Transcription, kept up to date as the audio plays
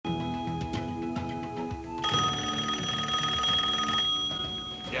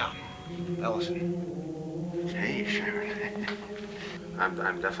Ellison. Hey, Sharon.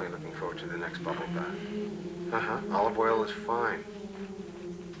 I'm definitely looking forward to the next bubble bath. Uh-huh. Olive oil is fine.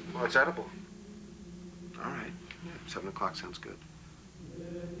 Well, it's edible. All right. Yeah, 7 o'clock sounds good.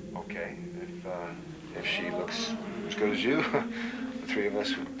 Okay. If she looks as good as you, the three of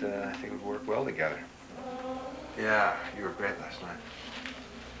us would, I think, would work well together. Yeah, you were great last night.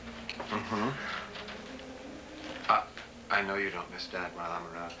 Mm-hmm. I know you don't miss Dad while I'm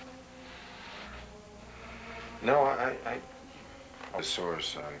around. No, I as sore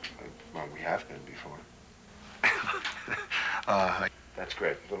as, well, we have been before. That's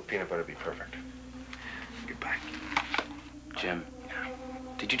great. A little peanut butter would be perfect. Goodbye. Jim,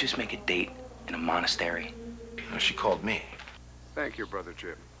 did you just make a date in a monastery? No, she called me. Thank you, Brother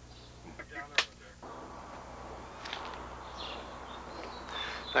Jim.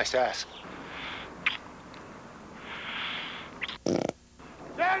 Nice to ask.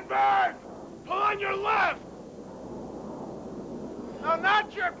 Sandberg! Pull on your left! No,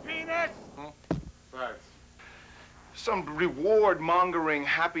 not your penis! Thanks. Some reward-mongering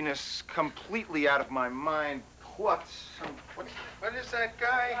happiness completely out of my mind. What is that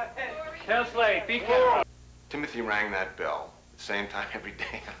guy? Kinsley, be careful! Timothy rang that bell at the same time every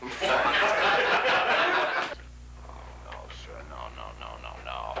day. Oh, no, sir.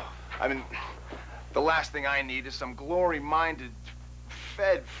 No. I mean, the last thing I need is some glory-minded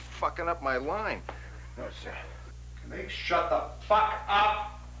Fed fucking up my line. No, sir. Can they shut the fuck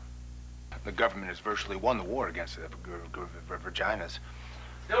up? The government has virtually won the war against the vaginas.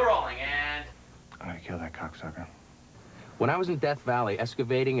 Still rolling, and... I'm gonna kill that cocksucker. When I was in Death Valley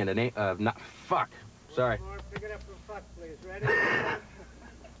excavating in a Sorry. Pick it up from fuck, please. Ready?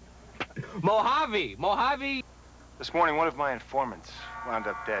 Mojave! This morning, one of my informants wound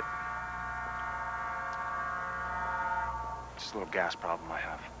up dead. Just a little gas problem I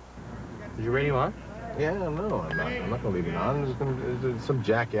have. Is your radio on? Yeah, no, I'm not gonna leave it on. Some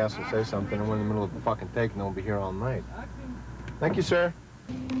jackass will say something, and we're in the middle of the fucking take, and they'll be here all night. Thank you, sir.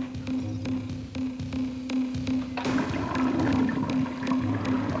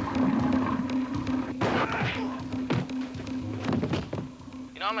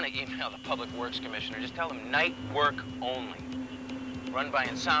 You know, I'm gonna email the Public Works Commissioner. Just tell him night work only. Run by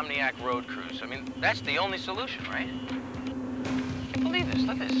insomniac road crews. I mean, that's the only solution, right? Can't believe this.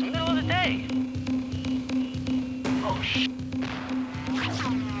 Look at this. It's the middle of the day. Oh, shit.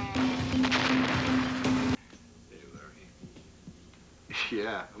 Hey, Larry.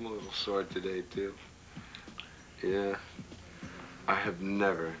 Yeah, I'm a little sore today, too. Yeah. I have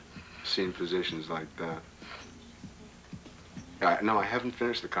never seen positions like that. No, I haven't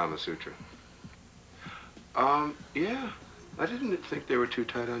finished the Kama Sutra. Yeah. I didn't think they were too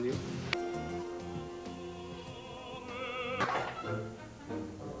tight on you.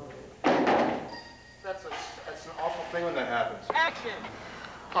 That's an awful thing when that happens. Action!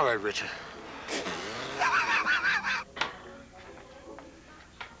 All right, Richard.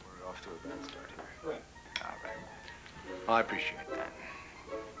 We're off to a bad start here. All right. Well, I appreciate that.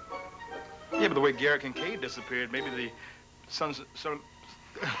 Yeah, but the way Garrick and Cade disappeared, maybe the sons of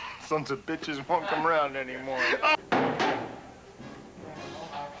bitches won't come around anymore.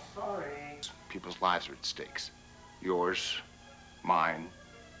 Sorry. People's lives are at stakes. Yours, mine,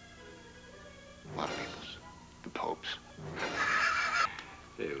 a lot of people's. The Pope's.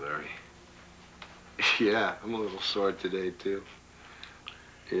 Hey, Larry. Yeah, I'm a little sore today, too.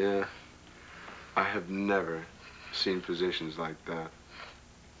 Yeah. I have never seen positions like that.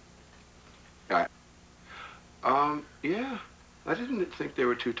 Yeah. I didn't think they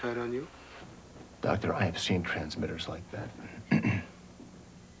were too tight on you. Doctor, I have seen transmitters like that.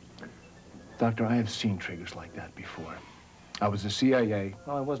 Doctor, I have seen triggers like that before. I was the CIA.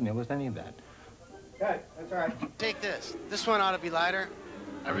 No, I wasn't any of that. Good, that's all right. Take this. This one ought to be lighter.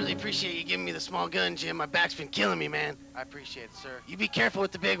 I really appreciate you giving me the small gun, Jim. My back's been killing me, man. I appreciate it, sir. You be careful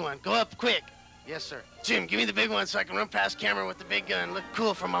with the big one. Go up quick. Yes, sir. Jim, give me the big one so I can run past camera with the big gun and look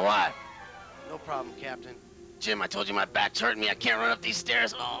cool for my wife. No problem, Captain. Jim, I told you my back's hurting me. I can't run up these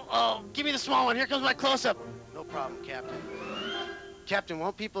stairs. Oh, give me the small one. Here comes my close-up. No problem, Captain. Captain,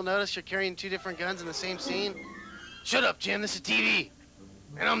 won't people notice you're carrying 2 different guns in the same scene? Shut up, Jim. This is TV.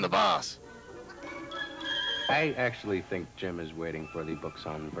 And I'm the boss. I actually think Jim is waiting for the books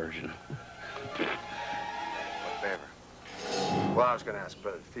on version. What favor? Well, I was going to ask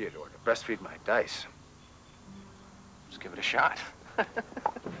Brother Theodore to breastfeed my dice. Let's give it a shot.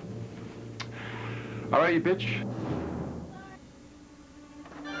 All right, you bitch.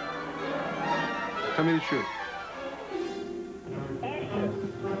 Tell me the truth.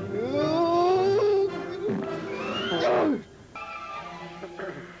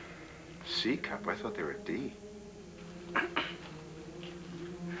 C cup. I thought they were D.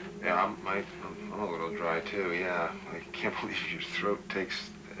 Yeah, I'm a little dry too. Yeah, I can't believe your throat takes.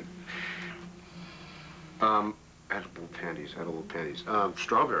 Edible panties. Edible panties.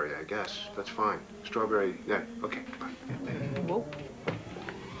 Strawberry, I guess. That's fine. Strawberry. Yeah. Okay. Bye. Whoa.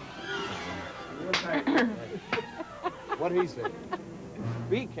 What did he say?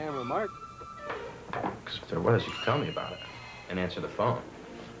 Speak, camera, Mark. Because if there was, you could tell me about it and answer the phone.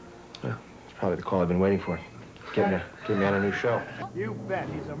 Yeah, it's probably the call I've been waiting for. Get me on a new show. You bet.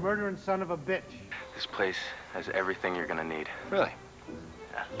 He's a murdering son of a bitch. This place has everything you're gonna need. Really?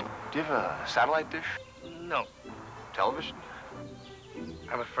 Yeah. Do you have a satellite dish? No, Television?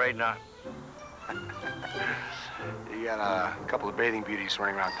 I'm afraid not. You got a couple of bathing beauties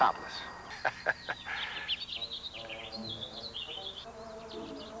running around topless.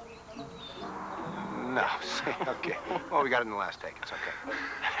 No, see, okay. Well, we got it in the last take. It's okay.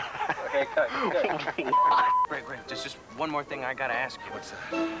 Okay, cut. Great. Just one more thing I gotta ask you. What's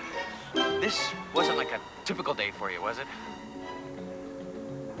that? This wasn't like a typical day for you, was it?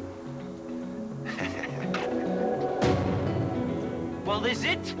 Well, is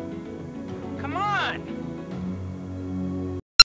it? Come on.